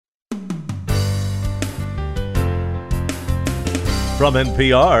From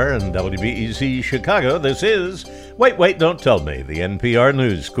NPR and WBEZ Chicago, this is Wait, Don't Tell Me, the NPR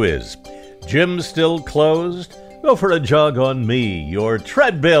News Quiz. Gym still closed? Go for a jog on me, your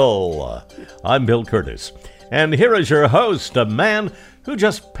treadmill. I'm Bill Curtis, and here is your host, a man who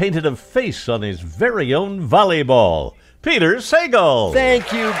just painted a face on his very own volleyball, Peter Sagal.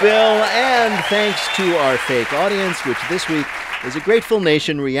 Thank you, Bill, and thanks to our fake audience, which this week is a grateful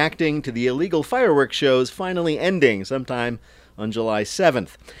nation reacting to the illegal fireworks shows finally ending sometime on July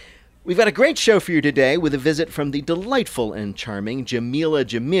 7th. We've got a great show for you today with a visit from the delightful and charming Jameela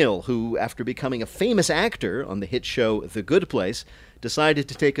Jamil, who, after becoming a famous actor on the hit show The Good Place, decided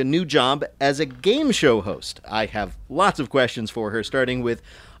to take a new job as a game show host. I have lots of questions for her, starting with,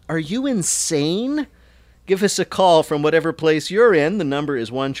 are you insane? Give us a call from whatever place you're in. The number is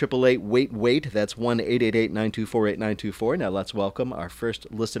 1-888-WAIT-WAIT. That's 1-888-924-8924. Now let's welcome our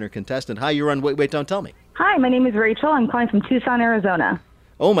first listener contestant. Hi, you're on Wait, Don't Tell Me. Hi, my name is Rachel. I'm calling from Tucson, Arizona.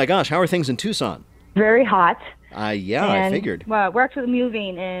 Oh my gosh, how are things in Tucson? Very hot. I figured. Well, we're actually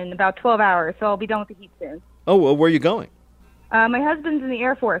moving in about 12 hours, so I'll be done with the heat soon. Oh, well, where are you going? My husband's in the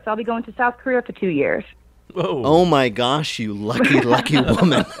Air Force. I'll be going to South Korea for 2 years. Whoa. Oh my gosh, you lucky, lucky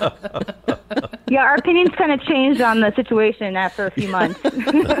woman. Yeah, our opinions kind of changed on the situation after a few months.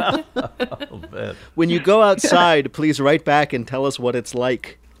 When you go outside, please write back and tell us what it's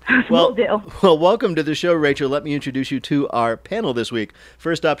like. Will do. Well, welcome to the show, Rachel. Let me introduce you to our panel this week.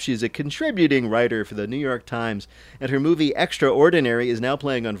 First up, she's a contributing writer for the New York Times, and her movie Extraordinary is now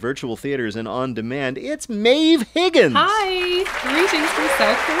playing on virtual theaters and on demand. It's Maeve Higgins. Hi. Greetings from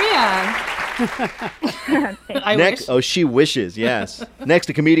South Korea. I wish. Oh, she wishes, yes. Next,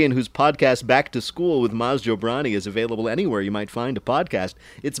 a comedian whose podcast Back to School with Maz Jobrani is available anywhere you might find a podcast.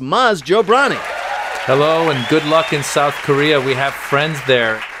 It's Maz Jobrani. Hello and good luck in South Korea. We have friends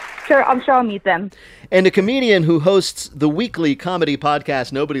there. Sure, I'm sure I'll meet them. And a comedian who hosts the weekly comedy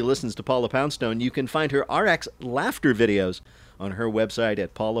podcast Nobody Listens to Paula Poundstone. You can find her RX laughter videos on her website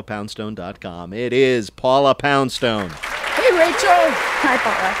at paulapoundstone.com. It is Paula Poundstone. Hey, Rachel. Hi,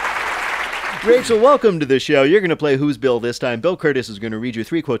 Paula. Rachel, welcome to the show. You're going to play Who's Bill this time. Bill Curtis is going to read you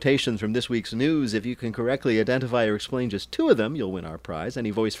 3 quotations from this week's news. If you can correctly identify or explain just 2 of them, you'll win our prize.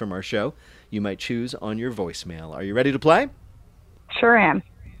 Any voice from our show you might choose on your voicemail. Are you ready to play? Sure am.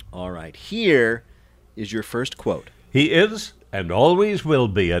 All right, here is your first quote. He is and always will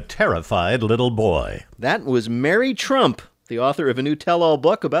be a terrified little boy. That was Mary Trump, the author of a new tell-all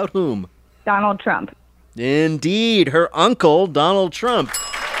book about whom? Donald Trump. Indeed, her uncle, Donald Trump.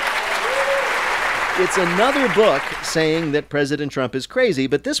 It's another book saying that President Trump is crazy,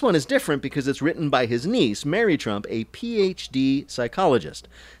 but this one is different because it's written by his niece, Mary Trump, a PhD psychologist.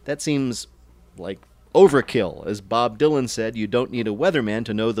 That seems like overkill. As Bob Dylan said, you don't need a weatherman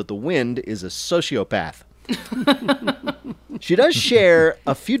to know that the wind is a sociopath. She does share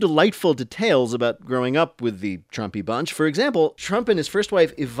a few delightful details about growing up with the Trumpy bunch. For example, Trump and his first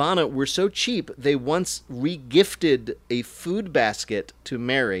wife, Ivana, were so cheap they once re-gifted a food basket to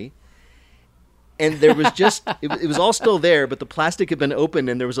Mary. And there was just, it was all still there, but the plastic had been opened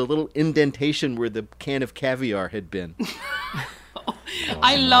and there was a little indentation where the can of caviar had been.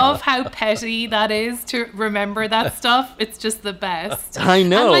 I love how petty that is to remember that stuff. It's just the best. I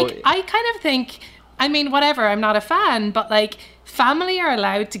know. And I kind of think, I mean, whatever, I'm not a fan, but family are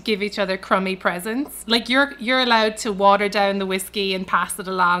allowed to give each other crummy presents. You're allowed to water down the whiskey and pass it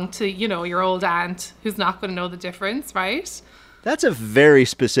along to, your old aunt who's not going to know the difference, right? That's a very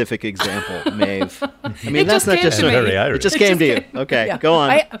specific example, Maeve. I mean, that's not just very Irish. It just came to you. Okay, yeah. Go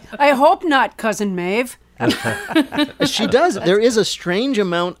on. I hope not, Cousin Maeve. She does. There is a strange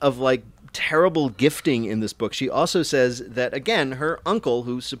amount of terrible gifting in this book. She also says that, again, her uncle,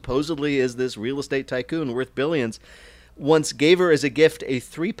 who supposedly is this real estate tycoon worth billions, once gave her as a gift a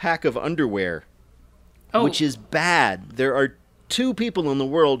 3-pack of underwear, which is bad. There are 2 people in the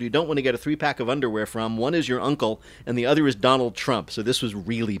world you don't want to get a 3-pack of underwear from. One is your uncle, and the other is Donald Trump. So this was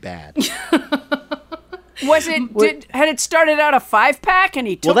really bad. Had it started out a 5-pack and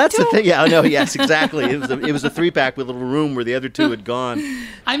he took 2? Well, that's the thing. Yeah, no, yes, exactly. It was a 3-pack with a little room where the other 2 had gone.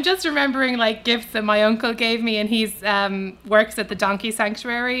 I'm just remembering gifts that my uncle gave me, and he's works at the donkey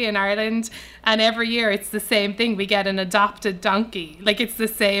sanctuary in Ireland, and every year it's the same thing. We get an adopted donkey. It's the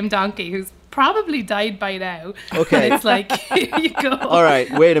same donkey who's probably died by now. Okay. And it's here you go. All right,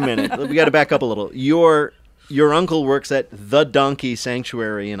 wait a minute. We got to back up a little. Your uncle works at the donkey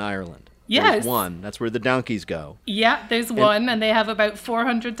sanctuary in Ireland. Yes. There's one. That's where the donkeys go. Yeah, there's one, and they have about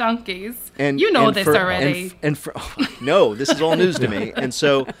 400 donkeys. And you know this already. No, this is all news to me. And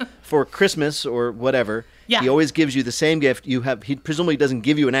so for Christmas or whatever, He always gives you the same gift. He presumably doesn't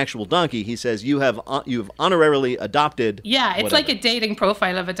give you an actual donkey. He says you've honorarily adopted. Yeah, it's whatever. like a dating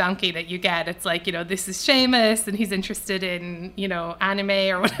profile of a donkey that you get. It's like, this is Seamus and he's interested in, anime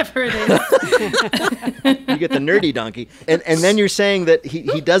or whatever it is. You get the nerdy donkey. And then you're saying that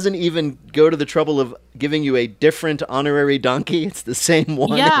he doesn't even go to the trouble of giving you a different honorary donkey. It's the same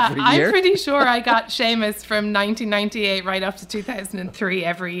one every year. I'm pretty sure I got Seamus from 1998 right up to 2003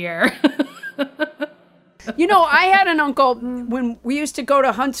 every year. I had an uncle when we used to go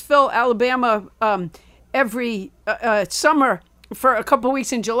to Huntsville, Alabama, every summer for a couple of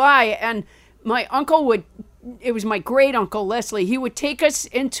weeks in July, and my uncle it was my great uncle Leslie, he would take us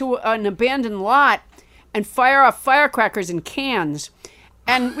into an abandoned lot and fire off firecrackers in cans.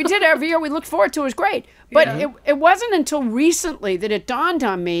 And we did it every year. We looked forward to it. It was great. But it wasn't until recently that it dawned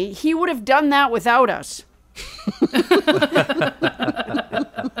on me he would have done that without us.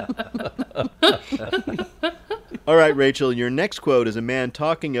 All right, Rachel, your next quote is a man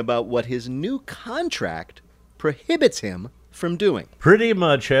talking about what his new contract prohibits him from doing. Pretty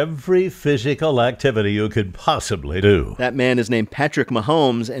much every physical activity you could possibly do. That man is named Patrick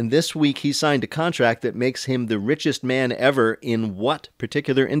Mahomes, and this week he signed a contract that makes him the richest man ever in what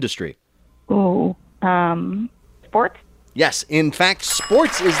particular industry? Oh, sports? Yes, in fact,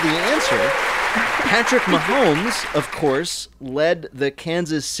 sports is the answer. Patrick Mahomes, of course, led the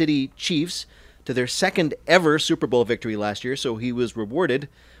Kansas City Chiefs to their second ever Super Bowl victory last year, so he was rewarded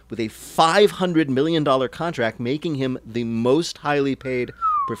with a $500 million contract, making him the most highly paid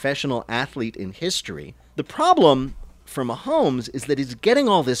professional athlete in history. The problem for Mahomes is that he's getting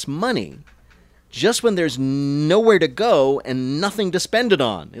all this money just when there's nowhere to go and nothing to spend it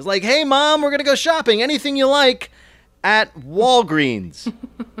on. He's like, hey, Mom, we're going to go shopping. Anything you like at Walgreens.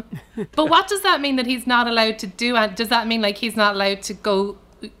 But what does that mean that he's not allowed to do? Does that mean like he's not allowed to go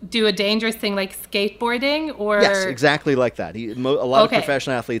do a dangerous thing like skateboarding? Or Yes, exactly like that. A lot of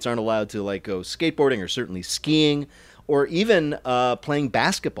professional athletes aren't allowed to go skateboarding or certainly skiing or even playing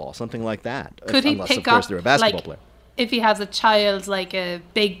basketball, something like that. Could he unless, pick of course, up, they're a basketball player. If he has a child, like a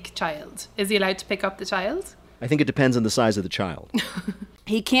big child, is he allowed to pick up the child? I think it depends on the size of the child.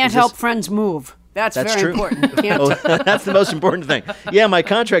 He can't help friends move. That's very true. important. Can't. That's the most important thing. Yeah, my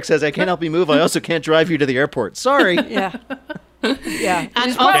contract says I can't help you move. I also can't drive you to the airport. Sorry. Yeah. Yeah. And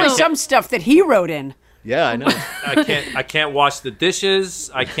There's probably also- some stuff that he wrote in. Yeah, I know. I can't wash the dishes.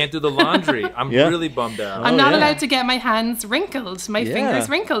 I can't do the laundry. I'm really bummed out. I'm not allowed to get my hands wrinkled, my fingers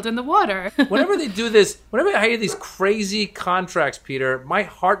wrinkled in the water. Whenever they do this, whenever I hear these crazy contracts, Peter, my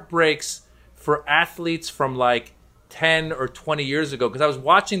heart breaks for athletes from like 10 or 20 years ago, because I was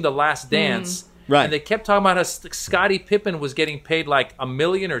watching The Last Dance. Right. And they kept talking about how Scottie Pippen was getting paid like $1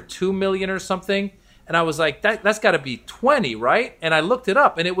 million or $2 million or something. And I was like, that's got to be 20, right? And I looked it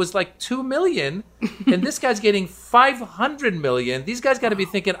up, and it was like $2 million. And this guy's getting $500 million. These guys got to be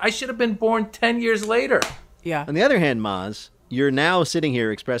thinking, I should have been born 10 years later. Yeah. On the other hand, Maz, you're now sitting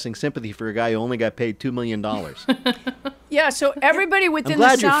here expressing sympathy for a guy who only got paid $2 million. Yeah, so everybody within I'm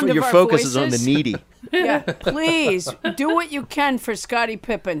glad the sound your of our focus voices, is on the needy. Yeah, please do what you can for Scottie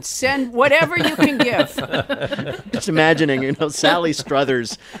Pippen. Send whatever you can give. Just imagining, Sally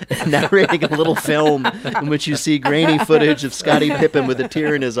Struthers narrating a little film in which you see grainy footage of Scottie Pippen with a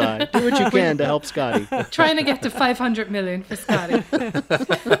tear in his eye. Do what you can to help Scottie. Trying to get to 500 million for Scotty.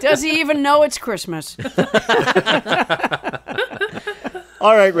 Does he even know it's Christmas?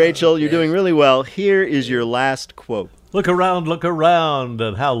 All right, Rachel, you're doing really well. Here is your last quote. Look around,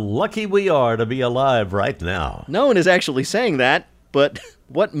 and how lucky we are to be alive right now. No one is actually saying that, but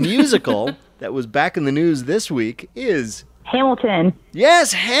what musical that was back in the news this week is... Hamilton.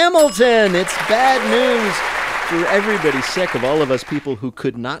 Yes, Hamilton! It's bad news for everybody sick of all of us people who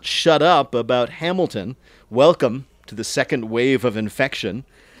could not shut up about Hamilton. Welcome to the second wave of infection.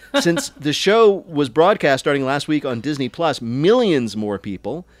 Since the show was broadcast starting last week on Disney+, millions more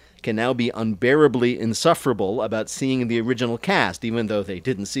people can now be unbearably insufferable about seeing the original cast, even though they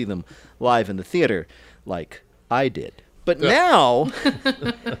didn't see them live in the theater like I did. But now,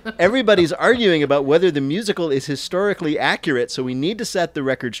 everybody's arguing about whether the musical is historically accurate, so we need to set the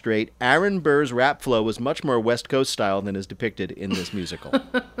record straight. Aaron Burr's rap flow was much more West Coast style than is depicted in this musical.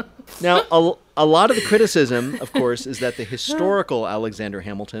 Now, a lot of the criticism, of course, is that the historical Alexander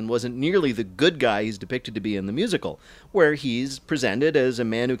Hamilton wasn't nearly the good guy he's depicted to be in the musical, where he's presented as a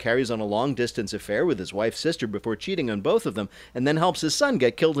man who carries on a long-distance affair with his wife's sister before cheating on both of them, and then helps his son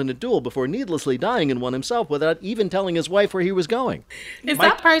get killed in a duel before needlessly dying in one himself without even telling his wife where he was going. Is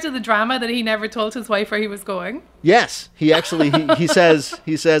that part of the drama that he never told his wife where he was going? Yes, he actually, he says,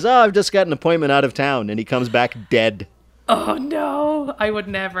 oh, I've just got an appointment out of town, and he comes back dead. Oh, no. No, I would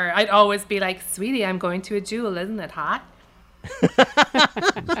never. I'd always be like, sweetie, I'm going to a Jewel. Isn't it hot?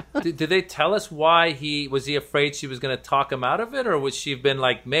 Did they tell us why he afraid she was going to talk him out of it, or would she have been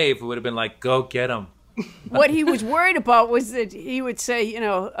like Maeve, who would have been like, go get him? What he was worried about was that he would say,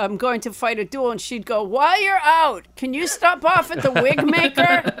 I'm going to fight a duel, and she'd go, while you're out, can you stop off at the wig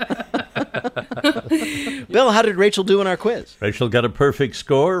maker? Bill, how did Rachel do in our quiz? Rachel got a perfect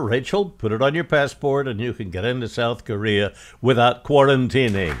score. Rachel, put it on your passport and you can get into South Korea without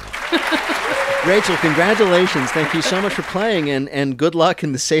quarantining. Rachel, congratulations. Thank you so much for playing, and good luck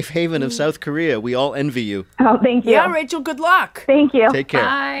in the safe haven of South Korea. We all envy you. Oh, thank you. Yeah, Rachel, good luck. Thank you. Take care.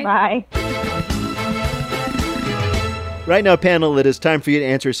 Bye. Bye. Right now, panel, it is time for you to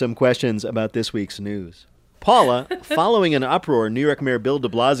answer some questions about this week's news. Paula, following an uproar, New York Mayor Bill de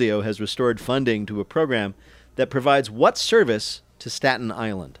Blasio has restored funding to a program that provides what service to Staten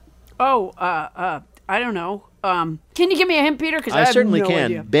Island? Oh, I don't know. Can you give me a hint, Peter? Because I have certainly no can.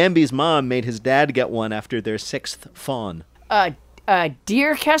 idea. Bambi's mom made his dad get one after their 6th fawn.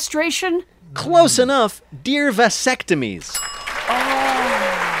 Deer castration? Close enough. Deer vasectomies.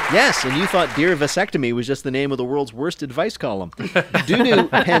 Yes, and you thought deer vasectomy was just the name of the world's worst advice column. Due to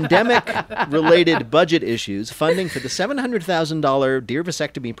pandemic-related budget issues, funding for the $700,000 deer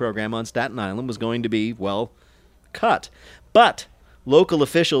vasectomy program on Staten Island was going to be, well, cut. But local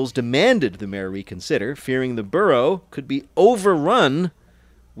officials demanded the mayor reconsider, fearing the borough could be overrun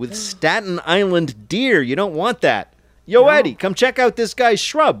with Staten Island deer. You don't want that. Yo, Eddie, come check out this guy's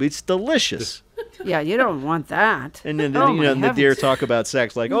shrub. It's delicious. Yeah, you don't want that. And then, Oh, my and the deer heavens. talk about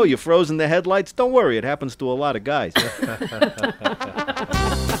sex like, oh, you frozen the headlights? Don't worry, it happens to a lot of guys.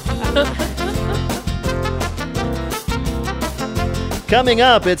 Coming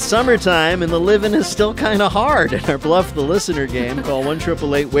up, it's summertime and the living is still kind of hard. In our Bluff the Listener game, call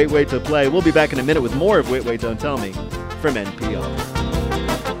 1-888-WAIT-WAIT to play. We'll be back in a minute with more of Wait, Wait, Don't Tell Me from NPR.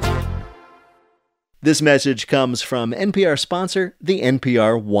 This message comes from NPR sponsor, the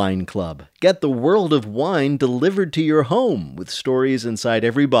NPR Wine Club. Get the world of wine delivered to your home with stories inside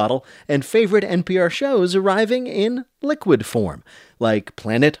every bottle and favorite NPR shows arriving in liquid form, like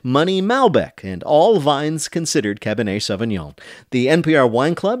Planet Money Malbec and All Vines Considered Cabernet Sauvignon. The NPR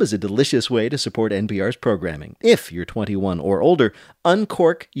Wine Club is a delicious way to support NPR's programming. If you're 21 or older,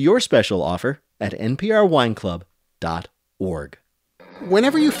 uncork your special offer at nprwineclub.org.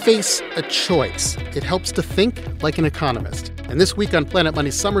 Whenever you face a choice, it helps to think like an economist. And this week on Planet Money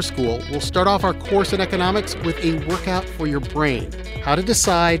Summer School, we'll start off our course in economics with a workout for your brain. How to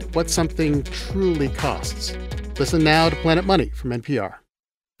decide what something truly costs. Listen now to Planet Money from NPR.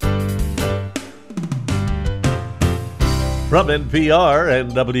 From NPR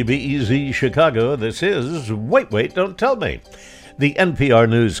and WBEZ Chicago, this is Wait, Wait, Don't Tell Me, the NPR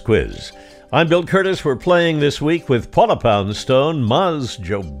News Quiz. I'm Bill Curtis. We're playing this week with Paula Poundstone, Maz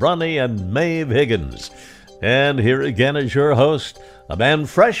Jobrani, and Maeve Higgins. And here again is your host, a man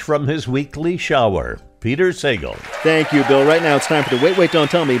fresh from his weekly shower, Peter Sagal. Thank you, Bill. Right now it's time for the Wait, Wait, Don't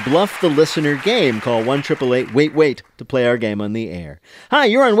Tell Me Bluff the Listener game. Call 1-888-WAIT-WAIT to play our game on the air. Hi,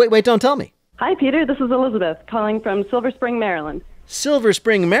 you're on Wait, Wait, Don't Tell Me. Hi, Peter. This is Elizabeth calling from Silver Spring, Maryland. Silver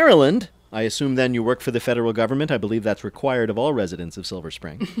Spring, Maryland. I assume then you work for the federal government. I believe that's required of all residents of Silver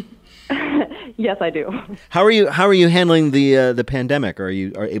Spring. Yes, I do. How are you handling the pandemic? Are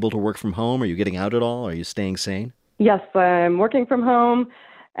you able to work from home? Are you getting out at all? Are you staying sane? Yes, I'm working from home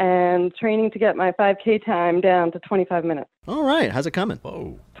and training to get my 5K time down to 25 minutes. All right. How's it coming?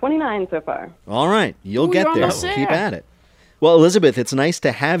 Whoa. 29 so far. All right. You'll Ooh, get you're there. almost Keep there. at it. Well, Elizabeth, it's nice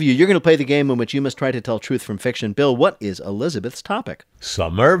to have you. You're going to play the game in which you must try to tell truth from fiction. Bill, what is Elizabeth's topic?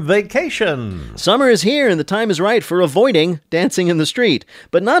 Summer vacation. Summer is here and the time is right for avoiding dancing in the street.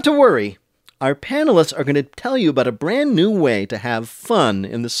 But not to worry. Our panelists are going to tell you about a brand new way to have fun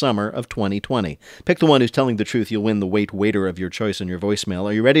in the summer of 2020. Pick the one who's telling the truth. You'll win the waiter of your choice on your voicemail.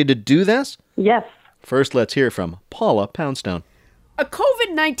 Are you ready to do this? Yes. First, let's hear from Paula Poundstone. A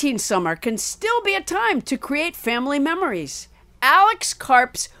COVID-19 summer can still be a time to create family memories. Alex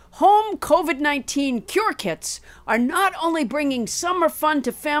Karp's home COVID-19 cure kits are not only bringing summer fun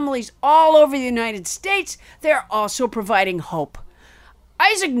to families all over the United States, they're also providing hope.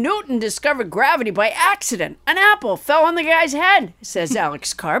 Isaac Newton discovered gravity by accident. An apple fell on the guy's head, says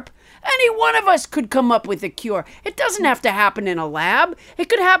Alex Karp. Any one of us could come up with a cure. It doesn't have to happen in a lab. It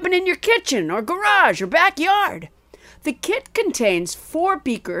could happen in your kitchen or garage or backyard. The kit contains 4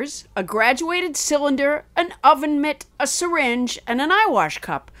 beakers, a graduated cylinder, an oven mitt, a syringe, and an eye wash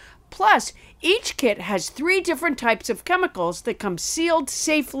cup. Plus, each kit has 3 different types of chemicals that come sealed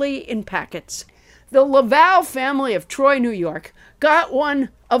safely in packets. The Laval family of Troy, New York, got one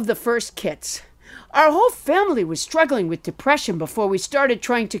of the first kits. Our whole family was struggling with depression before we started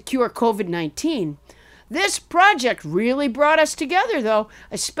trying to cure COVID-19. This project really brought us together, though,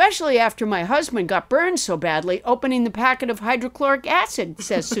 especially after my husband got burned so badly opening the packet of hydrochloric acid,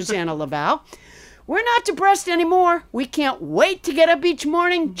 says Susanna Laval. We're not depressed anymore. We can't wait to get up each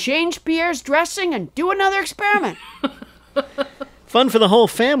morning, change Pierre's dressing, and do another experiment. Fun for the whole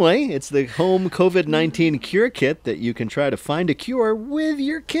family. It's the home COVID-19 cure kit that you can try to find a cure with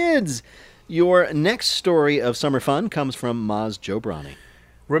your kids. Your next story of summer fun comes from Maz Jobrani.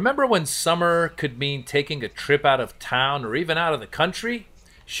 Remember when summer could mean taking a trip out of town or even out of the country?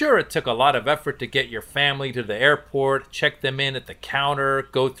 Sure, it took a lot of effort to get your family to the airport, check them in at the counter,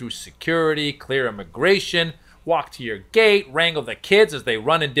 go through security, clear immigration, walk to your gate, wrangle the kids as they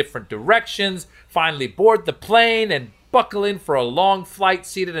run in different directions, finally board the plane and buckle in for a long flight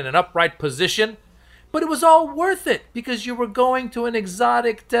seated in an upright position. But it was all worth it because you were going to an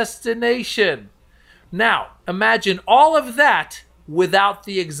exotic destination. Now, imagine all of that without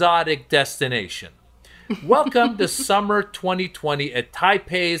the exotic destination. Welcome to summer 2020 at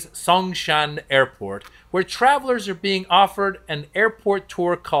Taipei's Songshan Airport, where travelers are being offered an airport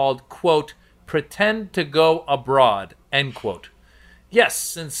tour called, quote, pretend to go abroad, end quote. Yes,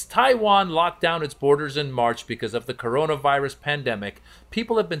 since Taiwan locked down its borders in March because of the coronavirus pandemic,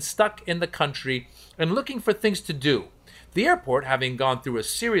 people have been stuck in the country and looking for things to do. The airport, having gone through a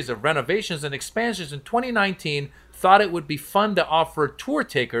series of renovations and expansions in 2019, thought it would be fun to offer tour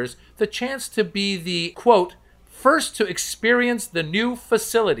takers the chance to be the, quote, first to experience the new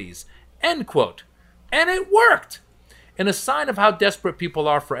facilities, end quote. And it worked! In a sign of how desperate people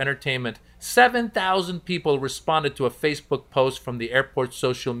are for entertainment, 7,000 people responded to a Facebook post from the airport's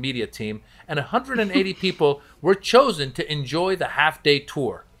social media team, and 180 people were chosen to enjoy the half-day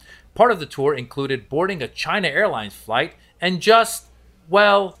tour. Part of the tour included boarding a China Airlines flight and just,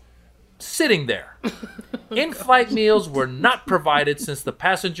 well, sitting there. In-flight meals were not provided since the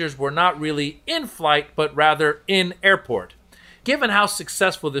passengers were not really in flight, but rather in airport. Given how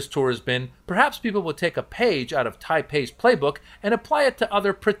successful this tour has been, perhaps people will take a page out of Taipei's playbook and apply it to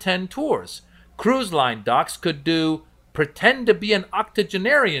other pretend tours. Cruise line docs could do pretend to be an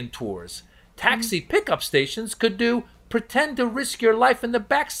octogenarian tours. Taxi pickup stations could do pretend to risk your life in the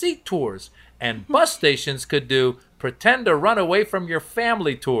backseat tours. And bus stations could do pretend to run away from your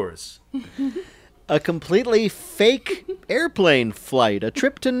family tours. A completely fake airplane flight, a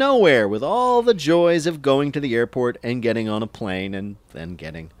trip to nowhere with all the joys of going to the airport and getting on a plane and then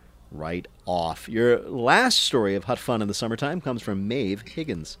getting right off. Your last story of hot fun in the summertime comes from Maeve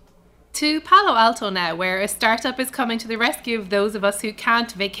Higgins. To Palo Alto now, where a startup is coming to the rescue of those of us who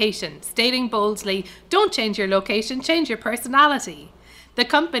can't vacation, stating boldly, don't change your location, change your personality. The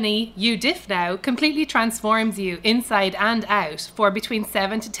company, UDIF Now, completely transforms you inside and out for between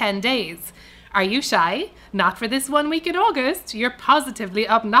 7 to 10 days. Are you shy? Not for this 1 week in August. You're positively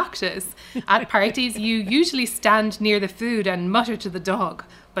obnoxious. At parties, you usually stand near the food and mutter to the dog.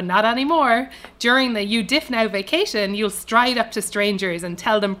 But not anymore. During the UDIF Now vacation, you'll stride up to strangers and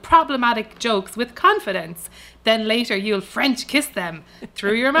tell them problematic jokes with confidence. Then later, you'll French kiss them.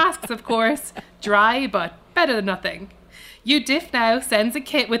 Through your masks, of course. Dry, but better than nothing. UDIF Now sends a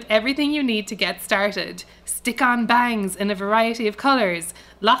kit with everything you need to get started. Stick-on bangs in a variety of colours,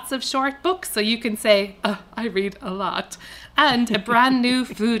 lots of short books so you can say, I read a lot, and a brand new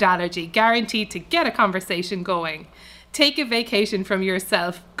food allergy guaranteed to get a conversation going. Take a vacation from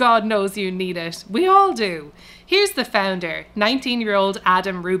yourself. God knows you need it. We all do. Here's the founder, 19-year-old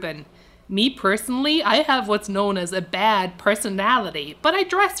Adam Rubin. Me personally, I have what's known as a bad personality, but I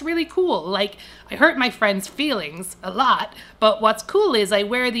dress really cool. Like, I hurt my friends' feelings a lot, but what's cool is I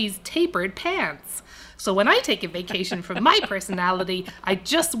wear these tapered pants. So when I take a vacation from my personality, I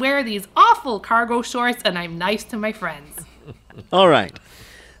just wear these awful cargo shorts and I'm nice to my friends. All right.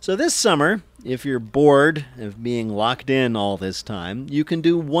 So this summer, if you're bored of being locked in all this time, you can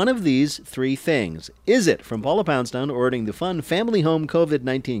do one of these three things. Is it from Paula Poundstone ordering the fun Family Home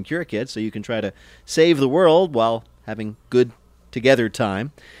COVID-19 Cure Kit so you can try to save the world while having good together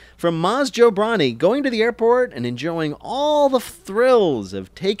time? From Maz Jobrani, going to the airport and enjoying all the thrills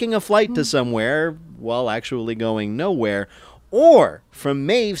of taking a flight to somewhere while actually going nowhere. Or from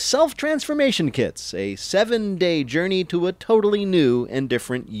Maeve's Self-Transformation Kits, a 7-day journey to a totally new and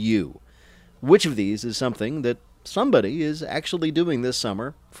different you. Which of these is something that somebody is actually doing this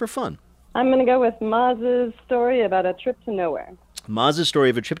summer for fun? I'm going to go with Maz's story about a trip to nowhere. Maz's story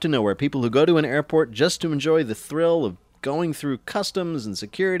of a trip to nowhere. People who go to an airport just to enjoy the thrill of going through customs and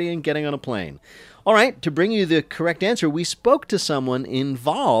security and getting on a plane. All right, to bring you the correct answer, we spoke to someone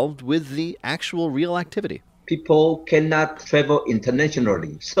involved with the actual real activity. people cannot travel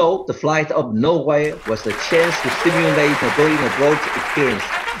internationally. So the Flight of Nowhere was a chance to stimulate the going abroad experience.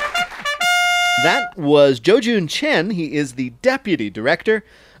 That was Jojun Chen. He is the deputy director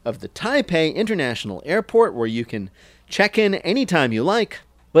of the Taipei International Airport, where you can check in anytime you like,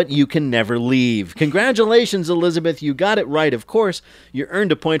 but you can never leave. Congratulations, Elizabeth. You got it right, of course. You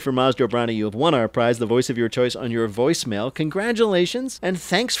earned a point for Maz Jobrani. You have won our prize, the voice of your choice, on your voicemail. Congratulations, and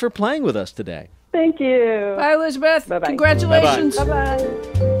thanks for playing with us today. Thank you. Bye, Elizabeth. Bye-bye. Congratulations. Bye-bye.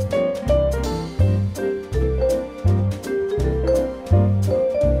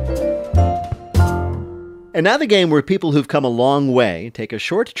 And now the game where people who've come a long way take a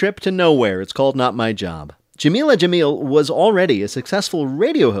short trip to nowhere. It's called Not My Job. Jamila Jamil was already a successful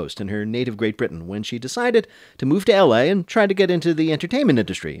radio host in her native Great Britain when she decided to move to LA and try to get into the entertainment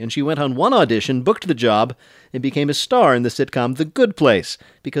industry. And she went on one audition, booked the job, and became a star in the sitcom The Good Place,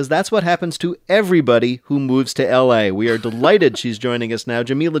 because that's what happens to everybody who moves to LA. We are delighted she's joining us now.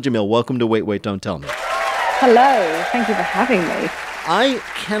 Jamila Jamil, welcome to Wait, Wait, Don't Tell Me. Hello, thank you for having me. I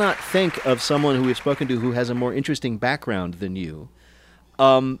cannot think of someone who we've spoken to who has a more interesting background than you.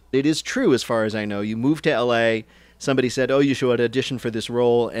 It is true, as far as I know. You moved to L.A., somebody said, oh, you should audition for this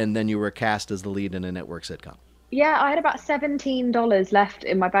role, and then you were cast as the lead in a network sitcom. Yeah, I had about $17 left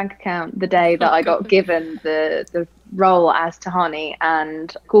in my bank account the day that I got given the role as Tahani,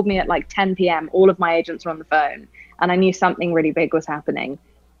 and called me at like 10 p.m. All of my agents were on the phone, and I knew something really big was happening,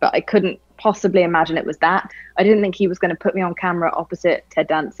 but I couldn't possibly imagine it was that. I didn't think he was going to put me on camera opposite Ted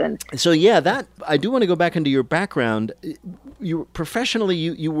Danson. So yeah, that I do want to go back into your background. Professionally,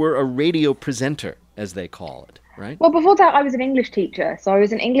 you were a radio presenter, as they call it, right? Well, before that, I was an English teacher. So I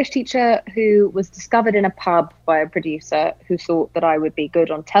was an English teacher who was discovered in a pub by a producer who thought that I would be good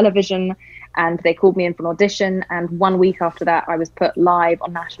on television. And they called me in for an audition. And 1 week after that, I was put live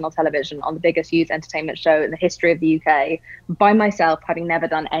on national television on the biggest youth entertainment show in the history of the UK by myself, having never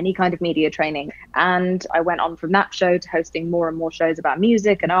done any kind of media training. And I went on from that show to hosting more and more shows about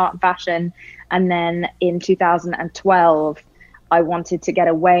music and art and fashion. And then in 2012, I wanted to get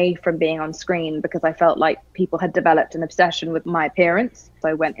away from being on screen because I felt like people had developed an obsession with my appearance. So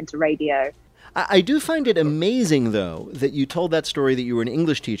I went into radio. I do find it amazing, though, that you told that story that you were an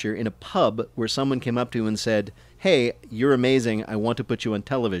English teacher in a pub where someone came up to you and said, hey, you're amazing, I want to put you on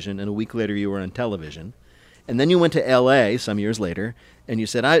television, and a week later you were on television. And then you went to L.A. some years later, and you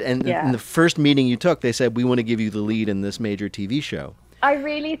said, in the first meeting you took, they said, we want to give you the lead in this major TV show. I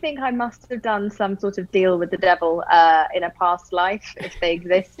really think I must have done some sort of deal with the devil in a past life, if they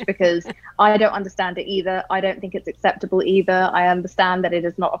exist, because I don't understand it either. I don't think it's acceptable either. I understand that it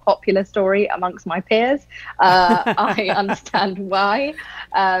is not a popular story amongst my peers. I understand why.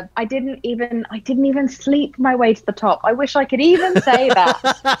 I didn't even sleep my way to the top. I wish I could even say that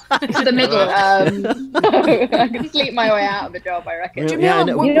to the middle. I could sleep my way out of the job, I reckon.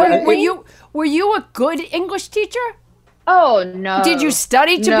 Jamila, were you a good English teacher? Oh, no. Did you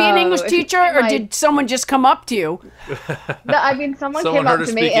study to be an English teacher, or did someone just come up to you? Someone came up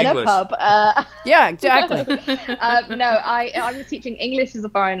to me in a pub. Yeah, exactly. No, I was teaching English as a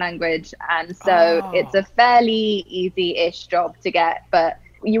foreign language, and so it's a fairly easy-ish job to get, but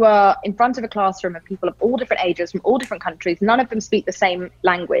you are in front of a classroom of people of all different ages, from all different countries. None of them speak the same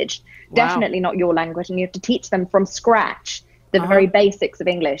language, definitely not your language, and you have to teach them from scratch the very basics of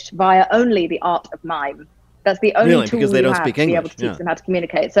English via only the art of mime. That's the only tool because they don't have speak to be English. able to teach them how to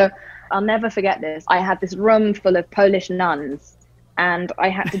communicate. So I'll never forget this. I had this room full of Polish nuns, and I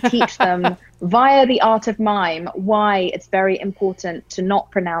had to teach them via the art of mime why it's very important to not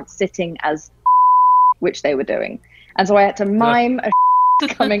pronounce sitting as which they were doing. And so I had to mime a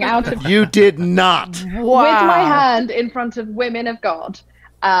coming out of You did not. with my hand in front of women of God.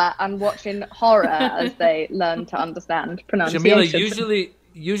 And watching horror as they learn to understand pronunciation. Jamila,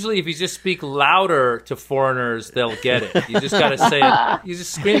 usually if you just speak louder to foreigners, they'll get it. You just got to say it. You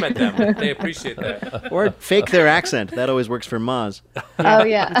just scream at them. They appreciate that. Or fake their accent. That always works for Maz. Oh,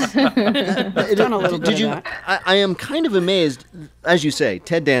 yeah. Done a little bit of that. I am kind of amazed. As you say,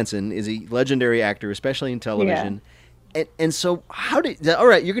 Ted Danson is a legendary actor, especially in television. Yeah. And so all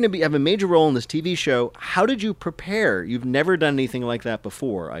right, you're going to have a major role in this TV show. How did you prepare? You've never done anything like that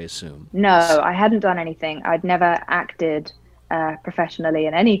before, I assume. No, I hadn't done anything. I'd never acted professionally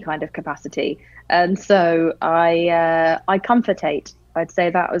in any kind of capacity. And so I comfortate. I'd say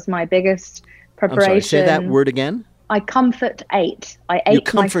that was my biggest preparation. I'm sorry, say that word again. I comfort-ate. I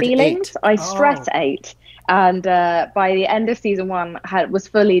ate my feelings. I stress-ate. And by the end of season 1, was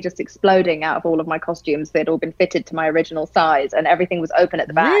fully just exploding out of all of my costumes. They'd all been fitted to my original size, and everything was open at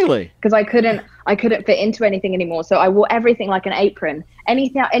the back. Really? Because I couldn't fit into anything anymore. So I wore everything like an apron.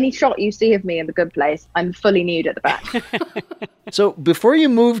 Any shot you see of me in The Good Place, I'm fully nude at the back. So before you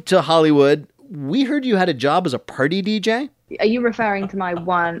moved to Hollywood, we heard you had a job as a party DJ? Are you referring to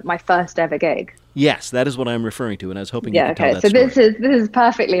my first ever gig? Yes, that is what I'm referring to, and I was hoping you could tell that so story. this is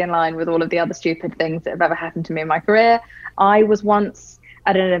perfectly in line with all of the other stupid things that have ever happened to me in my career. I was once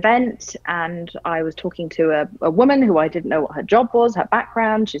at an event and I was talking to a woman who I didn't know what her job was, her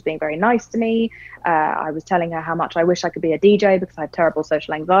background. She's being very nice to me. I was telling her how much I wish I could be a DJ because I have terrible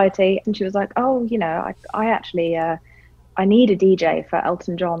social anxiety. And she was like, oh, I actually, I need a DJ for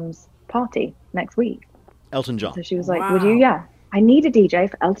Elton John's party next week. Elton John. So she was like, would you? Yeah. I need a DJ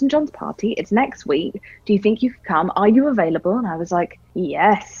for Elton John's party. It's next week. Do you think you could come? Are you available? And I was like,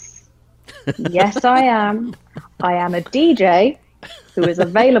 yes. Yes, I am. I am a DJ who is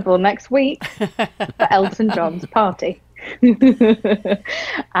available next week for Elton John's party.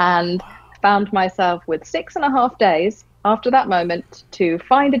 And found myself with 6.5 days after that moment to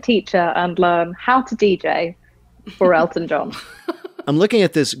find a teacher and learn how to DJ for Elton John. I'm looking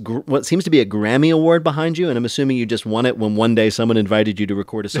at this, what seems to be a Grammy Award behind you, and I'm assuming you just won it when one day someone invited you to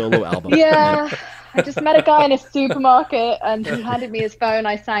record a solo album. Yeah, I just met a guy in a supermarket, and he handed me his phone.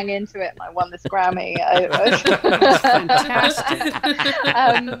 I sang into it, and I won this Grammy. Fantastic.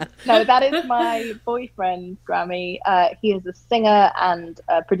 No, that is my boyfriend's Grammy. He is a singer and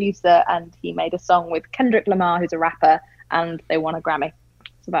a producer, and he made a song with Kendrick Lamar, who's a rapper, and they won a Grammy.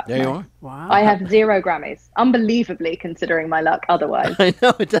 So that's there nice. you are. Wow. I have 0 Grammys, unbelievably, considering my luck otherwise. I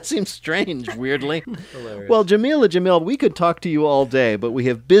know, it does seem strange, weirdly. Well, Jamila, we could talk to you all day, but we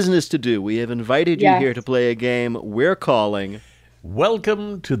have business to do. We have invited you here to play a game we're calling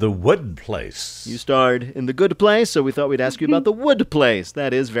Welcome to the Wood Place. You starred in The Good Place, so we thought we'd ask you about the Wood Place.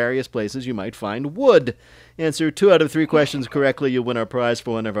 That is, various places you might find wood. Answer 2 out of 3 questions correctly, you'll win our prize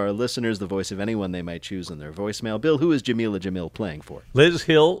for one of our listeners, the voice of anyone they might choose in their voicemail. Bill, who is Jamila Jamil playing for? Liz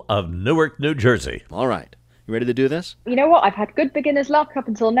Hill of Newark, New Jersey. All right. You ready to do this? You know what? I've had good beginner's luck up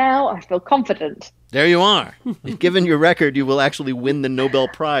until now. I feel confident. There you are. Given your record, you will actually win the Nobel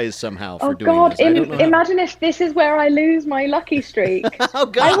Prize somehow for doing God, this. I don't know how. imagine if this is where I lose my lucky streak. Oh,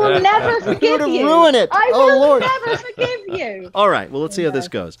 God. I will never forgive you. Ruin it. I Oh, will Lord. never forgive you. All right, well, let's see how this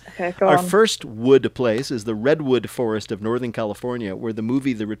goes. Okay, go Our on. first wood place is the Redwood Forest of Northern California, where the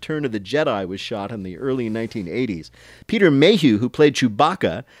movie The Return of the Jedi was shot in the early 1980s. Peter Mayhew, who played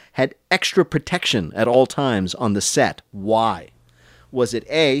Chewbacca, had extra protection at all times on the set. Why? Was it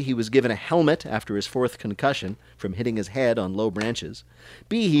A, he was given a helmet after his 4th concussion from hitting his head on low branches?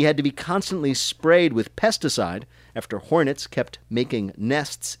 B, he had to be constantly sprayed with pesticide after hornets kept making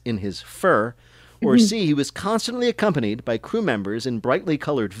nests in his fur? Or C, he was constantly accompanied by crew members in brightly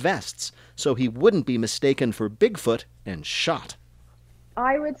colored vests so he wouldn't be mistaken for Bigfoot and shot?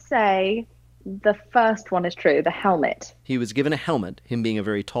 I would say the first one is true, the helmet. He was given a helmet, him being a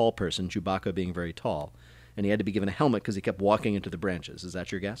very tall person, Chewbacca being very tall. And he had to be given a helmet because he kept walking into the branches. Is that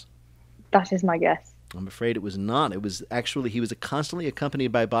your guess? That is my guess. I'm afraid it was not. It was actually, he was constantly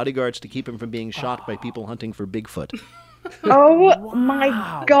accompanied by bodyguards to keep him from being shot by people hunting for Bigfoot. Oh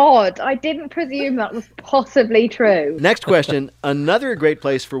my God. I didn't presume that was possibly true. Next question. Another great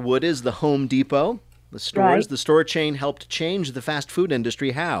place for wood is the Home Depot. The stores. Right. The store chain helped change the fast food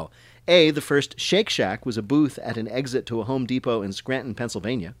industry. How? A, the first Shake Shack was a booth at an exit to a Home Depot in Scranton,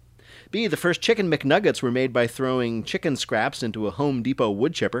 Pennsylvania. B, the first Chicken McNuggets were made by throwing chicken scraps into a Home Depot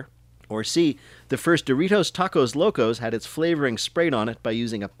wood chipper. Or C, the first Doritos Tacos Locos had its flavoring sprayed on it by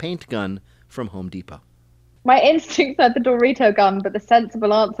using a paint gun from Home Depot. My instinct said the Dorito gun, but the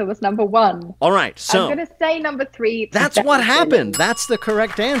sensible answer was number 1. All right, so I'm going to say number 3. that's what happened. That's the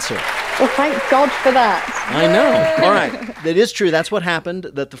correct answer. Well, thank God for that. I know. All right. It is true. That's what happened,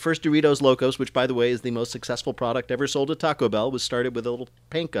 that the first Doritos Locos, which, by the way, is the most successful product ever sold at Taco Bell, was started with a little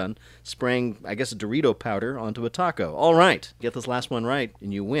paint gun spraying, I guess, a Dorito powder onto a taco. All right. Get this last one right,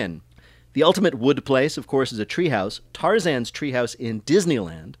 and you win. The ultimate wood place, of course, is a treehouse. Tarzan's treehouse in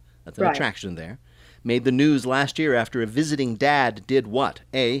Disneyland, that's an attraction there, made the news last year after a visiting dad did what?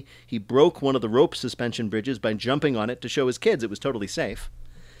 A, he broke one of the rope suspension bridges by jumping on it to show his kids it was totally safe.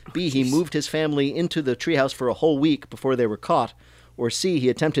 B, he moved his family into the treehouse for a whole week before they were caught. Or C, he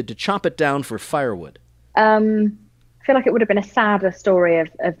attempted to chop it down for firewood. I feel like it would have been a sadder story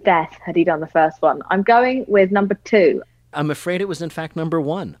of death had he done the first one. I'm going with number 2. I'm afraid it was, in fact, number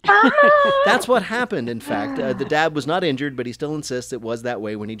 1. That's what happened, in fact. The dad was not injured, but he still insists it was that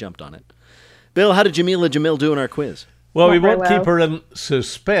way when he jumped on it. Bill, how did Jamila Jamil do in our quiz? Well, we Not very won't keep her in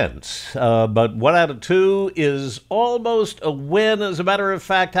suspense, but 1 out of 2 is almost a win. As a matter of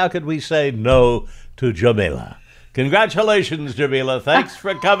fact, how could we say no to Jamila? Congratulations, Jamila. Thanks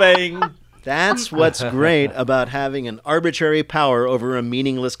for coming. That's what's great about having an arbitrary power over a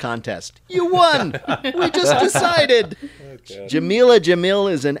meaningless contest. You won! We just decided! Jamila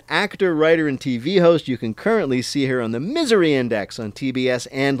Jamil is an actor, writer, and TV host. You can currently see her on The Misery Index on TBS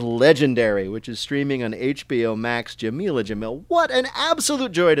and Legendary, which is streaming on HBO Max. Jamila Jamil, what an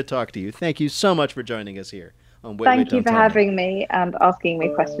absolute joy to talk to you. Thank you so much for joining us here on Wait, Thank Wait, you Don't for Tell having me and asking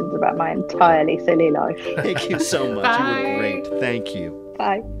me questions about my entirely silly life. Thank you so much. You were great. Thank you.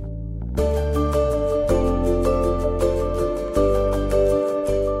 Bye.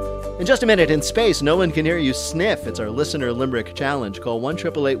 In just a minute, in space, no one can hear you sniff. It's our listener limerick challenge. Call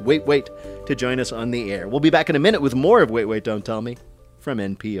 1-888-WAIT-WAIT to join us on the air. We'll be back in a minute with more of Wait, Wait, Don't Tell Me from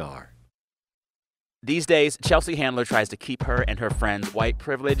NPR. These days, Chelsea Handler tries to keep her and her friends' white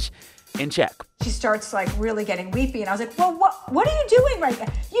privilege in check. She starts really getting weepy, and I was like, well, what are you doing right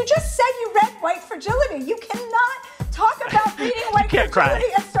now? You just said you read White Fragility. You cannot talk about reading White Fragility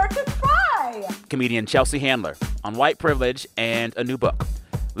cry. and start to cry. Comedian Chelsea Handler on white privilege and a new book.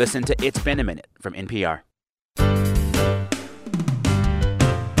 Listen to It's Been a Minute from NPR.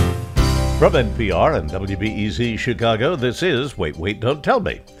 From NPR and WBEZ Chicago, this is Wait, Wait, Don't Tell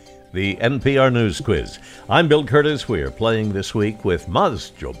Me, the NPR News Quiz. I'm Bill Curtis. We are playing this week with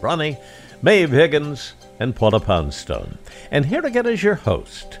Maz Jobrani, Maeve Higgins, and Paula Poundstone. And here again is your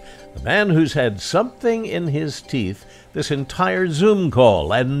host, the man who's had something in his teeth this entire Zoom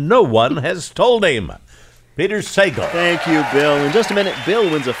call, and no one has told him. Peter Sagal. Thank you, Bill. In just a minute, Bill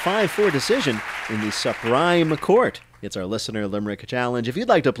wins a 5-4 decision in the Supreme Court. It's our listener limerick challenge. If you'd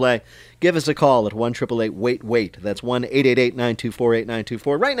like to play, give us a call at 1-888-WAIT-WAIT. That's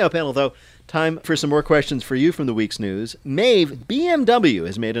 1-888-924-8924. Right now, panel, though, time for some more questions for you from the week's news. Maeve, BMW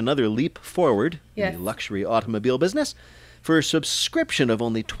has made another leap forward in the luxury automobile business. For a subscription of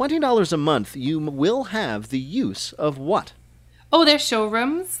only $20 a month, you will have the use of what? Oh, their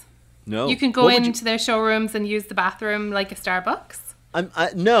showrooms. No. You can go into their showrooms and use the bathroom like a Starbucks.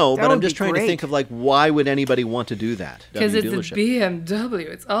 No, That but would I'm just be trying great. to think of why would anybody want to do that? Because it's a BMW.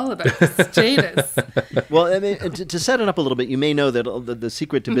 It's all about status. Well, I mean, to set it up a little bit, you may know that the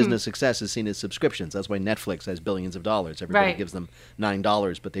secret to business success is seen as subscriptions. That's why Netflix has billions of dollars. Everybody gives them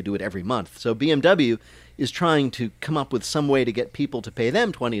 $9, but they do it every month. So BMW is trying to come up with some way to get people to pay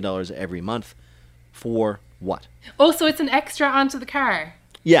them $20 every month for what? Oh, so it's an extra onto the car.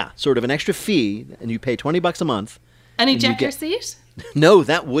 Yeah, sort of an extra fee, and you pay $20 a month. An ejector seat? No,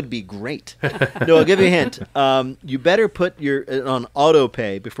 that would be great. No, I'll give you a hint. You better put on auto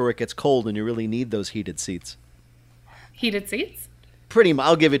pay before it gets cold and you really need those heated seats. Heated seats? Pretty much,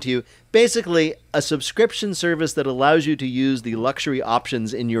 I'll give it to you. Basically, a subscription service that allows you to use the luxury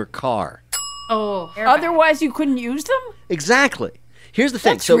options in your car. Oh. Otherwise, you couldn't use them? Exactly. Here's the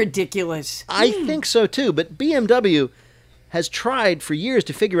thing. That's ridiculous. I think so too, but BMW has tried for years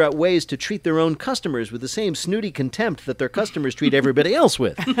to figure out ways to treat their own customers with the same snooty contempt that their customers treat everybody else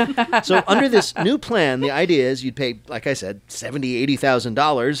with. So under this new plan, the idea is you'd pay, like I said, $70,000,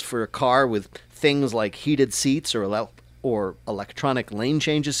 $80,000 for a car with things like heated seats or electronic lane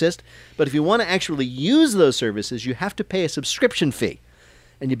change assist. But if you want to actually use those services, you have to pay a subscription fee.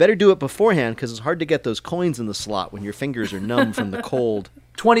 And you better do it beforehand because it's hard to get those coins in the slot when your fingers are numb from the cold.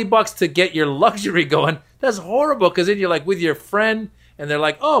 $20 to get your luxury going. That's horrible because then you're like with your friend and they're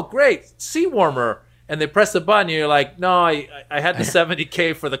like, oh, great, seat warmer. And they press the button and you're like, no, I had the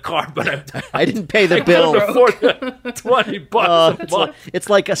 $70K for the car, but I didn't pay the I bill. couldn't afford the $20 a month. It's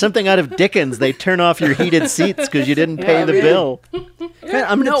like something out of Dickens. They turn off your heated seats because you didn't pay the bill.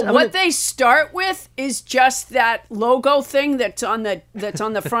 What they start with is just that logo thing that's on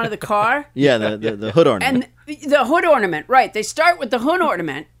the front of the car. Yeah, the hood ornament. And the hood ornament, right. They start with the hood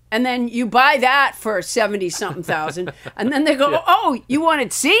ornament, and then you buy that for $70-something thousand, and then they go, oh, you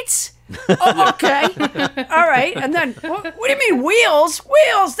wanted seats? Oh, okay. All right. And then, what do you mean wheels?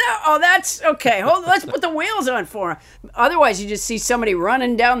 Wheels? That's okay. Let's put the wheels on for him. Otherwise, you just see somebody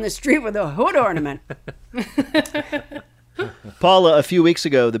running down the street with a hood ornament. Paula, a few weeks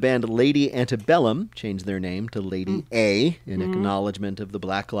ago, the band Lady Antebellum changed their name to Lady A in acknowledgement of the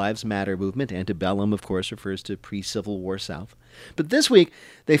Black Lives Matter movement. Antebellum, of course, refers to pre-Civil War South. But this week,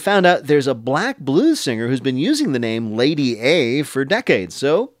 they found out there's a black blues singer who's been using the name Lady A for decades.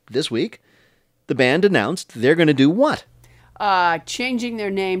 So, this week, the band announced they're going to do what? Changing their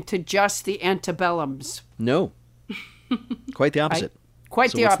name to just the Antebellums. No. Quite the opposite.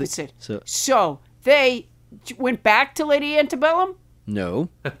 Quite the opposite. So, they went back to Lady Antebellum? No.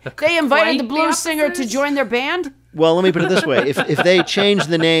 They invited the blues singer to join their band? Well, let me put it this way. If they changed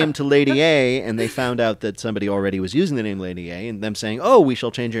the name to Lady A and they found out that somebody already was using the name Lady A, and them saying, oh, we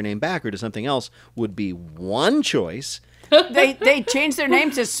shall change your name back or to something else would be one choice. They changed their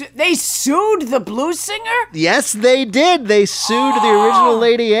name to... They sued the blues singer? Yes, they did. They sued the original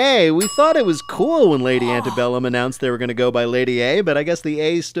Lady A. We thought it was cool when Lady Antebellum announced they were going to go by Lady A, but I guess the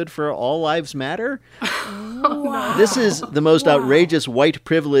A stood for All Lives Matter. Wow. This is the most outrageous white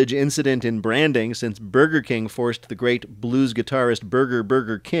privilege incident in branding since Burger King forced the great blues guitarist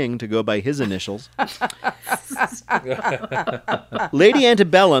Burger King to go by his initials. Lady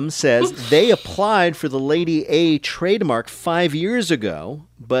Antebellum says they applied for the Lady A trademark 5 years ago,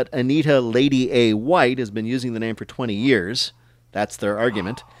 but Anita Lady A. White has been using the name for 20 years. That's their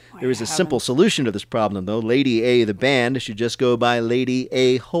argument. There is a simple solution to this problem, though. Lady A, the band, should just go by Lady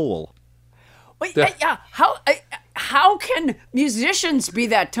A. Hole. Wait, how can musicians be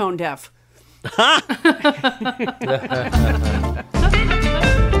that tone deaf?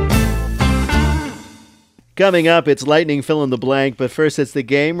 Coming up, it's lightning fill in the blank, but first it's the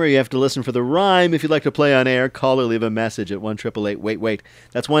game where you have to listen for the rhyme. If you'd like to play on air, call or leave a message at 1-888-WAIT-WAIT.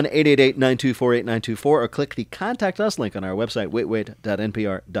 That's 1-888-924-8924, or click the Contact Us link on our website,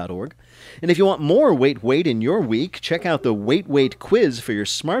 waitwait.npr.org. And if you want more Wait Wait in your week, check out the Wait Wait quiz for your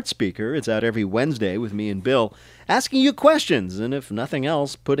smart speaker. It's out every Wednesday with me and Bill, asking you questions, and if nothing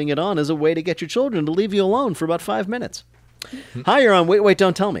else, putting it on as a way to get your children to leave you alone for about 5 minutes. Hi, you're on Wait Wait,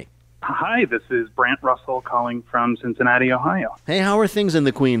 Don't Tell Me. Hi, this is Brant Russell calling from Cincinnati, Ohio. Hey, how are things in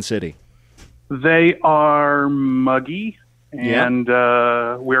the Queen City? They are muggy, and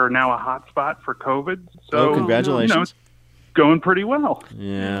we're now a hot spot for COVID. So, congratulations. It's going pretty well.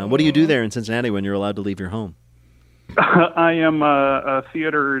 Yeah. What do you do there in Cincinnati when you're allowed to leave your home? I am a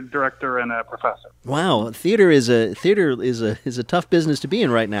theater director and a professor. Wow, theater is a tough business to be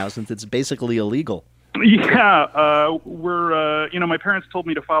in right now since it's basically illegal. Yeah, we're, my parents told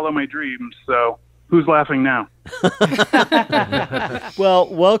me to follow my dreams, so who's laughing now? Well,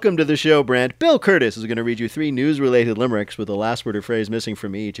 welcome to the show, Brant. Bill Curtis is going to read you 3 news-related limericks with a last word or phrase missing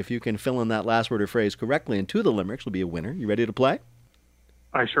from each. If you can fill in that last word or phrase correctly and 2 of the limericks will be a winner. You ready to play?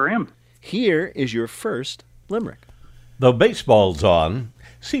 I sure am. Here is your first limerick. Though baseball's on,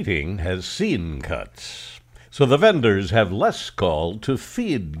 seating has seen cuts, so the vendors have less call to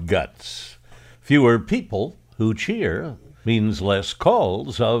feed guts. Fewer people who cheer means less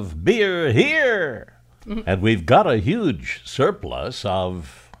calls of beer here. And we've got a huge surplus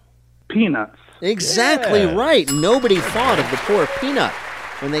of... peanuts. Exactly right. Nobody thought of the poor peanut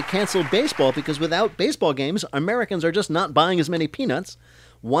when they canceled baseball, because without baseball games, Americans are just not buying as many peanuts.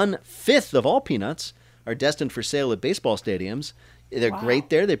 1/5 of all peanuts are destined for sale at baseball stadiums. They're great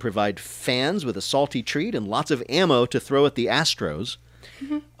there. They provide fans with a salty treat and lots of ammo to throw at the Astros.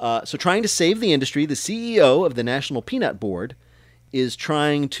 So trying to save the industry, the CEO of the National Peanut Board is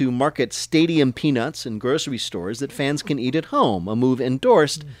trying to market stadium peanuts in grocery stores that fans can eat at home, a move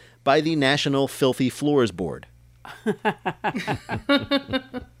endorsed by the National Filthy Floors Board.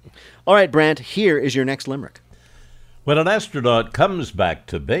 All right, Brant, here is your next limerick. When an astronaut comes back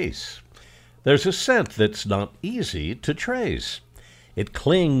to base, there's a scent that's not easy to trace. It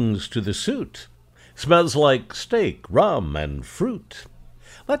clings to the suit, smells like steak, rum, and fruit.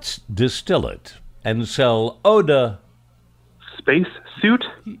 Let's distill it and sell Oda. Space suit?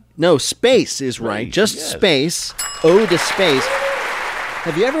 No, space is right. Just space. Oda space.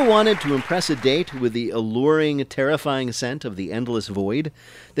 Have you ever wanted to impress a date with the alluring, terrifying scent of the endless void?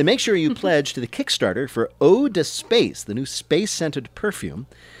 Then make sure you pledge to the Kickstarter for Ode to Space, the new space-scented perfume.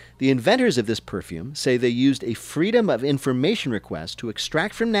 The inventors of this perfume say they used a Freedom of Information request to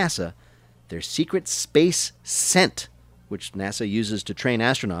extract from NASA their secret space scent, which NASA uses to train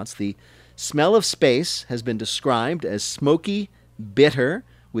astronauts. The smell of space has been described as smoky, bitter,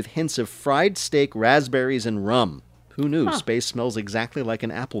 with hints of fried steak, raspberries, and rum. Who knew space smells exactly like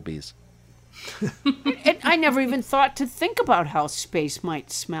an Applebee's? I never even thought to think about how space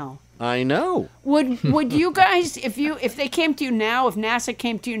might smell. I know. Would you guys, if they came to you now, if NASA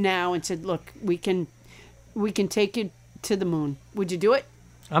came to you now and said, "Look, we can take you to the moon," would you do it?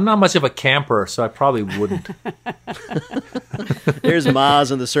 I'm not much of a camper, so I probably wouldn't. There's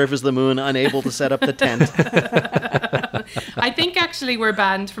Maz on the surface of the moon, unable to set up the tent. I think actually we're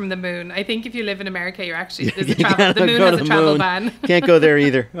banned from the moon. I think if you live in America, you're actually the moon has a travel ban. Can't go there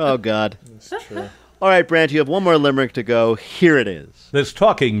either. Oh God. That's true. All right, Brant, you have one more limerick to go. Here it is. This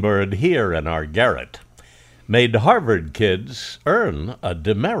talking bird here in our garret made Harvard kids earn a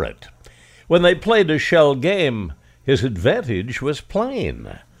demerit. When they played a shell game, his advantage was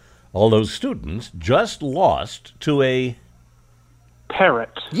plain. All those students just lost to a... parrot.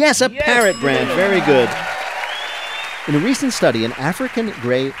 Yes, a parrot, Brant. Very good. In a recent study, an African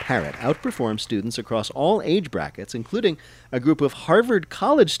gray parrot outperformed students across all age brackets, including a group of Harvard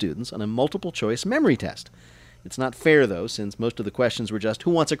College students on a multiple-choice memory test. It's not fair, though, since most of the questions were just, who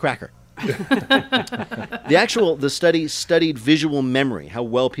wants a cracker? The study studied visual memory, how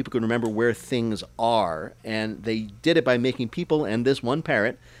well people can remember where things are, and they did it by making people and this one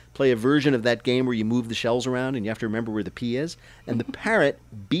parrot play a version of that game where you move the shells around and you have to remember where the P is, and the parrot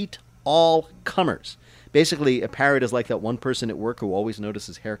beat all comers. Basically, a parrot is like that one person at work who always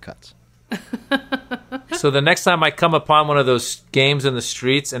notices haircuts. So the next time I come upon one of those games in the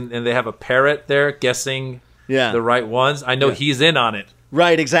streets and they have a parrot there guessing the right ones, I know he's in on it.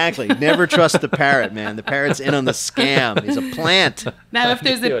 Right, exactly. Never trust the parrot, man. The parrot's in on the scam. He's a plant. Now, if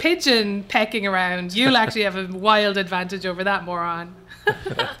there's a pigeon pecking around, you'll actually have a wild advantage over that moron.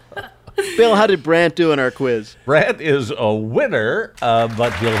 Bill, how did Brant do in our quiz? Brant is a winner,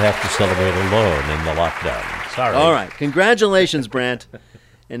 but he'll have to celebrate alone in the lockdown. Sorry. All right. Congratulations, Brant.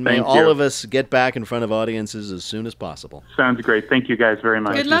 And may Thank all you. of us get back in front of audiences as soon as possible. Sounds great. Thank you guys very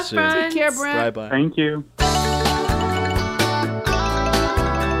much. Good luck, Brant. Take care, Brant. Bye-bye. Thank you.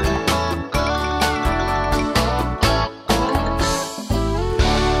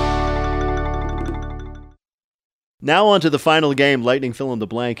 Now on to the final game, Lightning Fill in the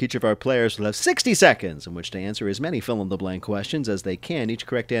Blank. Each of our players will have 60 seconds in which to answer as many fill in the blank questions as they can. Each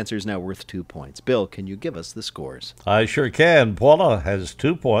correct answer is now worth 2 points. Bill, can you give us the scores? I sure can. Paula has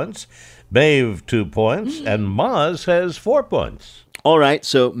 2 points, Maeve 2 points, and Maz has 4 points. All right,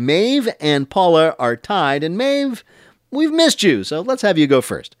 so Maeve and Paula are tied, and Maeve, we've missed you, so let's have you go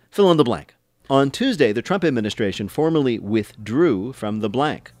first. Fill in the blank. On Tuesday, the Trump administration formally withdrew from the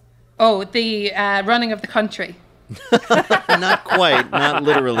blank. Oh, the running of the country. Not quite, not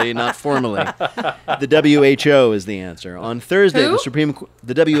literally, not formally. The WHO is the answer. On Thursday, Who?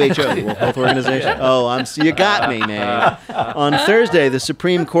 the WHO, World Health Organization. Oh, you got me, Maeve. On Thursday, the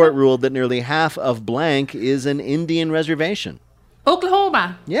Supreme Court ruled that nearly half of blank is an Indian reservation.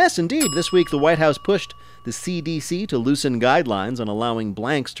 Oklahoma. Yes, indeed. This week, the White House pushed the CDC to loosen guidelines on allowing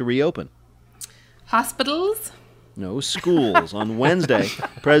blanks to reopen. Hospitals. No, schools. On Wednesday,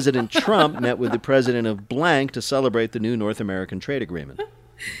 President Trump met with the president of blank to celebrate the new North American trade agreement.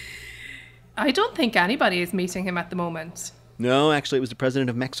 I don't think anybody is meeting him at the moment. No, actually, it was the president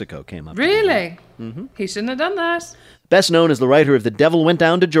of Mexico came up. Really? Mm-hmm. He shouldn't have done that. Best known as the writer of The Devil Went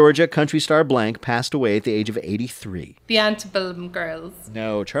Down to Georgia, country star blank passed away at the age of 83. The Antebellum Girls.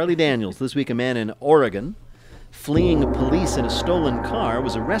 No, Charlie Daniels. This week, a man in Oregon, fleeing police in a stolen car,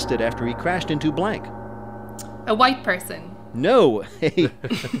 was arrested after he crashed into blank. A white person. No,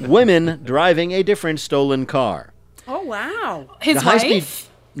 women driving a different stolen car. Oh, wow. His The wife? high-speed-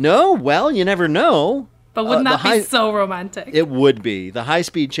 No, well, you never know. But wouldn't that the be so romantic? It would be. The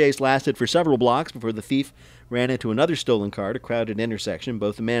high-speed chase lasted for several blocks before the thief ran into another stolen car at a crowded intersection.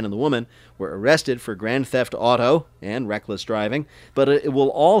 Both the man and the woman were arrested for grand theft auto and reckless driving, but it will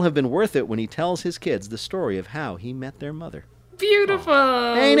all have been worth it when he tells his kids the story of how he met their mother.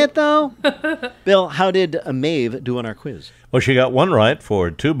 Beautiful. Ain't it, though? Bill, how did Maeve do on our quiz? Well, she got 1 right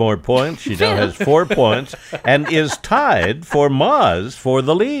for 2 more points. She now has 4 points and is tied for Maz for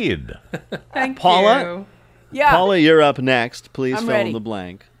the lead. Thank Paula? you. Yeah. Paula, you're up next. Please I'm fill ready. in the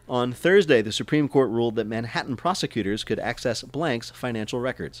blank. On Thursday, the Supreme Court ruled that Manhattan prosecutors could access blank's financial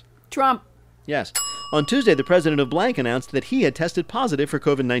records. Trump. Yes. On Tuesday, the president of blank announced that he had tested positive for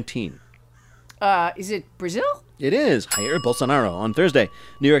COVID-19. Is it Brazil? It is Jair Bolsonaro. On Thursday,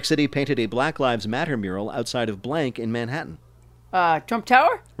 New York City painted a Black Lives Matter mural outside of blank in Manhattan. Trump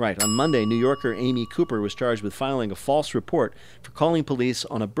Tower? Right. On Monday, New Yorker Amy Cooper was charged with filing a false report for calling police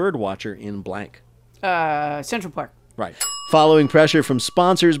on a bird watcher in blank. Central Park. Right. Following pressure from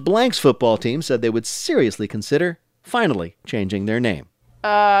sponsors, blank's football team said they would seriously consider, finally, changing their name.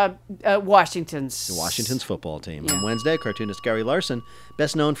 Washington's. The Washington's football team. On Wednesday, cartoonist Gary Larson,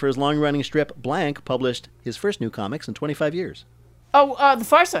 best known for his long-running strip Blank, published his first new comics in 25 years. Oh, The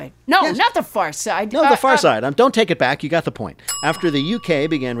Far Side. No, Yes. not The Far Side. No, The Far Side. Don't take it back. You got the point. After the UK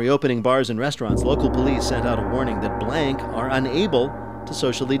began reopening bars and restaurants, local police sent out a warning that blank are unable to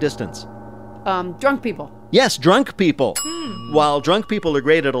socially distance. Drunk people. Yes, drunk people. While drunk people are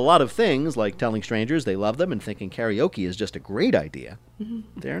great at a lot of things, like telling strangers they love them and thinking karaoke is just a great idea,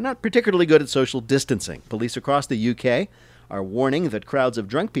 they're not particularly good at social distancing. Police across the UK are warning that crowds of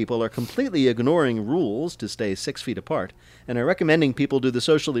drunk people are completely ignoring rules to stay 6 feet apart and are recommending people do the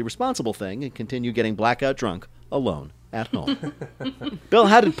socially responsible thing and continue getting blackout drunk alone at home. Bill,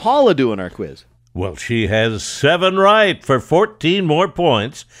 how did Paula do in our quiz? Well, she has 7 right for 14 more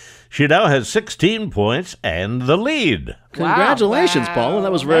points. She now has 16 points and the lead. Congratulations, Wow. Paula.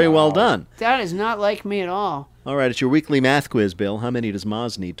 That was very well done. That is not like me at all. All right, it's your weekly math quiz, Bill. How many does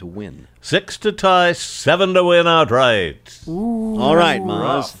Maz need to win? 6 to tie, 7 to win outright. All right,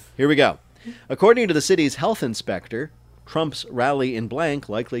 Maz. Here we go. According to the city's health inspector, Trump's rally in blank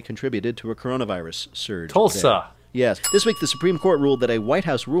likely contributed to a coronavirus surge. Tulsa. there. Yes. This week, the Supreme Court ruled that a White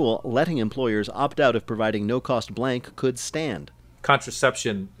House rule letting employers opt out of providing no-cost blank could stand.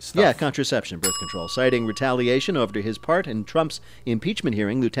 Contraception stuff. Yeah, contraception, birth control. Citing retaliation over his part in Trump's impeachment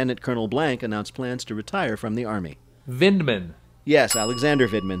hearing, Lieutenant Colonel Blank announced plans to retire from the Army. Vindman. Yes, Alexander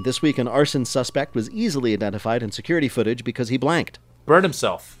Vindman. This week, an arson suspect was easily identified in security footage because he blanked. Burned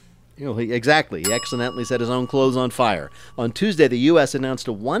himself. Exactly. He accidentally set his own clothes on fire. On Tuesday, the U.S. announced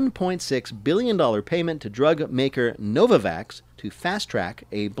a $1.6 billion payment to drug maker Novavax to fast-track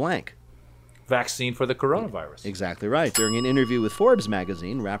a blank. Vaccine for the coronavirus. Exactly right. During an interview with Forbes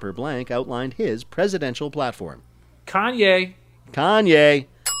magazine, rapper Blank outlined his presidential platform. Kanye.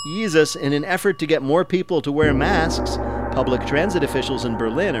 Jesus, in an effort to get more people to wear masks, public transit officials in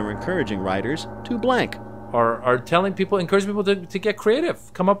Berlin are encouraging riders to blank. Are telling people, encouraging people to get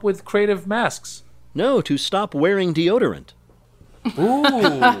creative. Come up with creative masks. No, to stop wearing deodorant.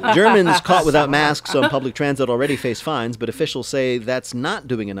 Ooh. Germans caught without masks on public transit already face fines, but officials say that's not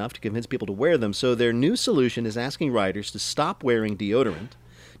doing enough to convince people to wear them, so their new solution is asking riders to stop wearing deodorant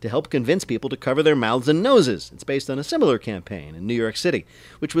to help convince people to cover their mouths and noses. It's based on a similar campaign in New York City,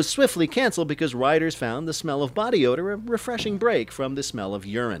 which was swiftly canceled because riders found the smell of body odor a refreshing break from the smell of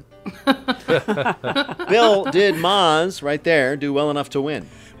urine. Bill, did Maz, right there, do well enough to win?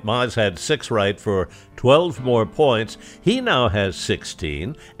 Maz had 6 right for 12 more points. He now has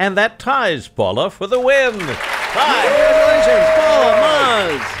 16, and that ties Paula for the win. Congratulations, Paula,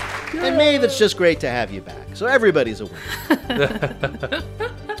 Maz! And Maeve, it's just great to have you back. So everybody's a winner.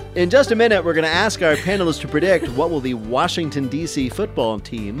 In just a minute, we're going to ask our panelists to predict what will the Washington, D.C. football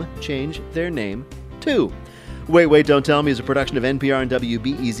team change their name to. Wait, Don't Tell Me is a production of NPR and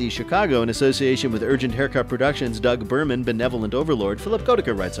WBEZ Chicago in association with Urgent Haircut Productions, Doug Berman, Benevolent Overlord. Philip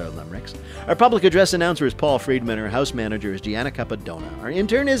Kodeker writes our limericks. Our public address announcer is Paul Friedman. Our house manager is Gianna Capadona. Our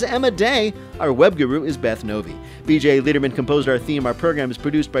intern is Emma Day. Our web guru is Beth Novi. BJ Liederman composed our theme. Our program is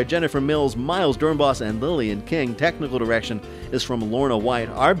produced by Jennifer Mills, Miles Dornbos, and Lillian King. Technical direction is from Lorna White.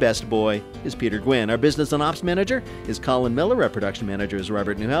 Our best boy is Peter Gwynn. Our business and ops manager is Colin Miller. Our production manager is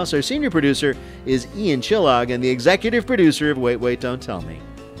Robert Newhouse. Our senior producer is Ian Chillog. And the executive producer of Wait, Don't Tell Me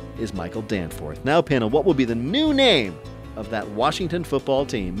is Michael Danforth. Now, panel, what will be the new name of that Washington football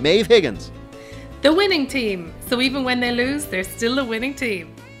team? Maeve Higgins. The winning team. So even when they lose, they're still a winning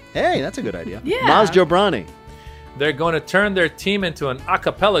team. Hey, that's a good idea. Yeah. Maz Jobrani. They're going to turn their team into an a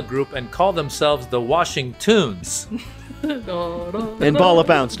cappella group and call themselves the Washingtons. And Paula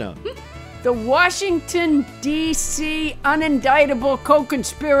Poundstone. The Washington, D.C. unindictable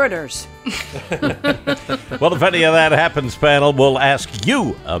co-conspirators. Well, if any of that happens, panel, we'll ask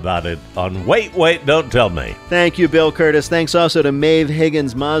you about it on Wait, Don't Tell Me. Thank you, Bill Curtis. Thanks also to Maeve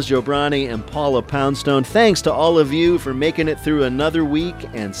Higgins, Maz Jobrani, and Paula Poundstone. Thanks to all of you for making it through another week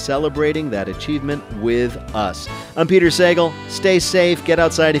and celebrating that achievement with us. I'm Peter Sagal. Stay safe, get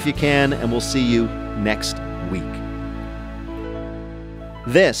outside if you can, and we'll see you next week.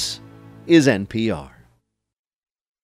 This is NPR.